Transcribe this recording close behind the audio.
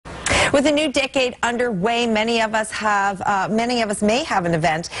With a new decade underway, many of us may have an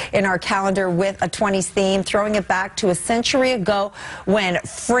event in our calendar with a 20s theme, throwing it back to a century ago when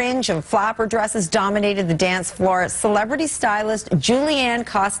fringe and flapper dresses dominated the dance floor. Celebrity stylist Julianne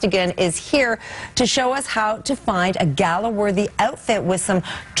Costigan is here to show us how to find a gala-worthy outfit with some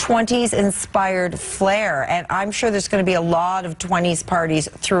 20s-inspired flair. And I'm sure there's going to be a lot of 20s parties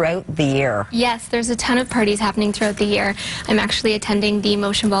throughout the year. Yes, there's a ton of parties happening throughout the year. I'm actually attending the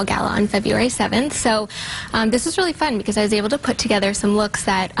motionball Gala on February 7th. So this was really fun because I was able to put together some looks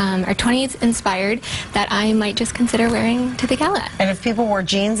that are 20s inspired that I might just consider wearing to the gala. And if people wore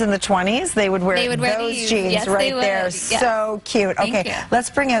jeans in the 20s, they would wear those jeans. Yes, right there. Yes. So cute. Okay, let's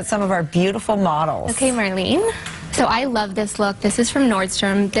bring out some of our beautiful models. Okay, Marlene. So I love this look. This is from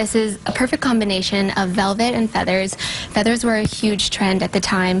Nordstrom. This is a perfect combination of velvet and feathers. Feathers were a huge trend at the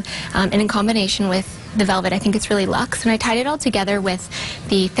time, and in combination with the velvet, I think it's really luxe. And I tied it all together with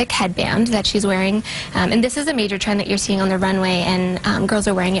the thick headband that she's wearing. And this is a major trend that you're seeing on the runway, and girls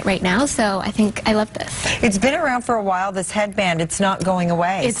are wearing it right now. So I think I love this. It's been around for a while, this headband. It's not going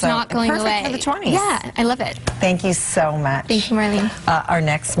away. It's not going away. Perfect for the 20s. Yeah, I love it. Thank you so much. Thank you, Marlene. Our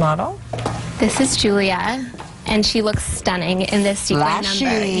next model. This is Julia. And she looks stunning in this sequin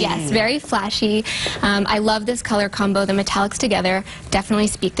number. Yes, very flashy. I love this color combo. The metallics together definitely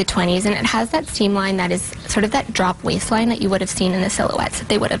speak the 20s, and it has that seam line that is sort of that drop waistline that you would have seen in the silhouettes that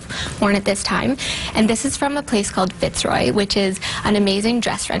they would have worn at this time. And this is from a place called Fitzroy, which is an amazing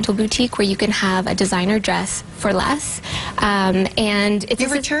dress rental boutique where you can have a designer dress for less. And it's you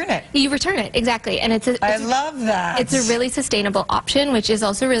return it. You return it, exactly. And I love that. It's a really sustainable option, which is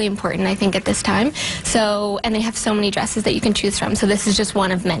also really important, I think, at this time. So, and they have so many dresses that you can choose from, so this is just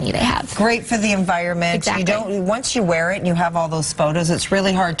one of many they have. Great for the environment. Exactly. Once you wear it and you have all those photos, it's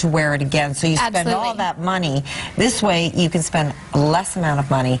really hard to wear it again, so you spend all that money. This way you can spend less amount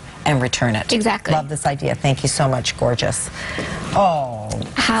of money and return it. Exactly. Love this idea. Thank you so much. Gorgeous. Oh,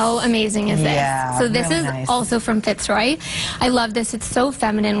 how amazing is this? Yeah, so this really is nice. Also from Fitzroy. I love this. It's so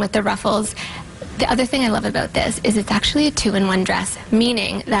feminine with the ruffles. The other thing I love about this is it's actually a 2-in-1 dress,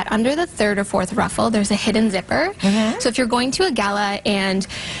 meaning that under the 3rd or 4th ruffle, there's a hidden zipper. So if you're going to a gala and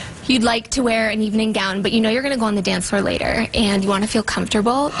you'd like to wear an evening gown, but you know you're going to go on the dance floor later and you want to feel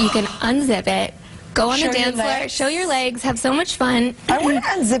comfortable, you can unzip it, go on the dance floor, show your legs, have so much fun. I want to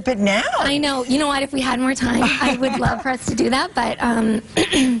unzip it now. I know. You know what? If we had more time, I would love for us to do that, but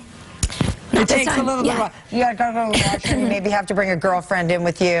it takes a little bit of you gotta go to the washroom. You maybe have to bring a girlfriend in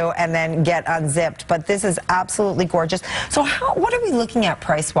with you and then get unzipped. But this is absolutely gorgeous. So what are we looking at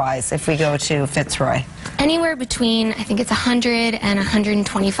price-wise if we go to Fitzroy? Anywhere between, I think it's $100 and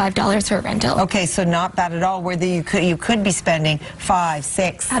 $125 for a rental. Okay, so not bad at all. Whether you could be spending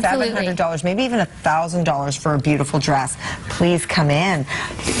 $500, $600, $700, maybe even $1,000 for a beautiful dress. Please come in.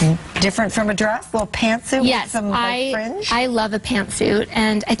 Different from a dress, little pantsuit with some fringe. I love a pantsuit,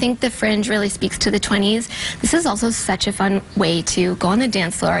 and I think the fringe really speaks to the 20s. This is also such a fun way to go on the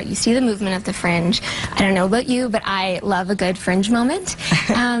dance floor. You see the movement of the fringe. I don't know about you, but I love a good fringe moment.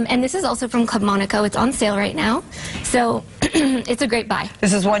 And this is also from Club Monaco. It's on sale right now, so it's a great buy.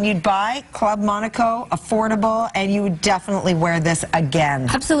 This is one you'd buy, Club Monaco, affordable, and you would definitely wear this again.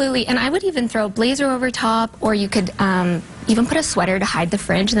 Absolutely, and I would even throw a blazer over top, or you could even put a sweater to hide the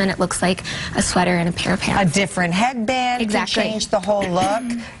fringe, and then it looks like a sweater and a pair of pants. A different headband to change the whole look.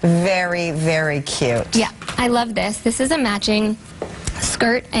 Very, very cute. Yeah, I love this. This is a matching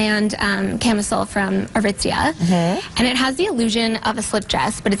skirt and camisole from Aritzia, and it has the illusion of a slip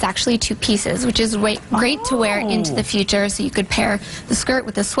dress, but it's actually 2 pieces, which is great to wear into the future. So you could pair the skirt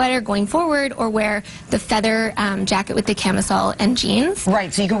with the sweater going forward, or wear the feather jacket with the camisole and jeans.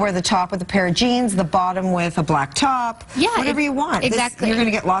 Right, so you can wear the top with a pair of jeans, the bottom with a black top, whatever you want. Exactly. You're going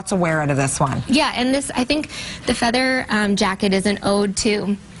to get lots of wear out of this one. Yeah, and this, I think the feather jacket is an ode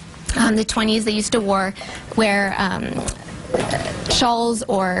to the 20s. They used to wear shawls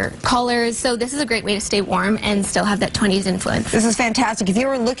or collars, so this is a great way to stay warm and still have that 20s influence. This is fantastic. If you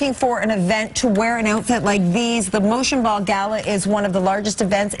were looking for an event to wear an outfit like these, the Motionball Gala is one of the largest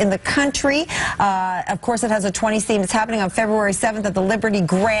events in the country. Of course, it has a 20s theme. It's happening on February 7th at the Liberty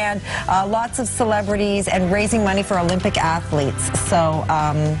Grand. Lots of celebrities and raising money for Olympic athletes. So,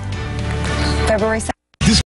 February 7th.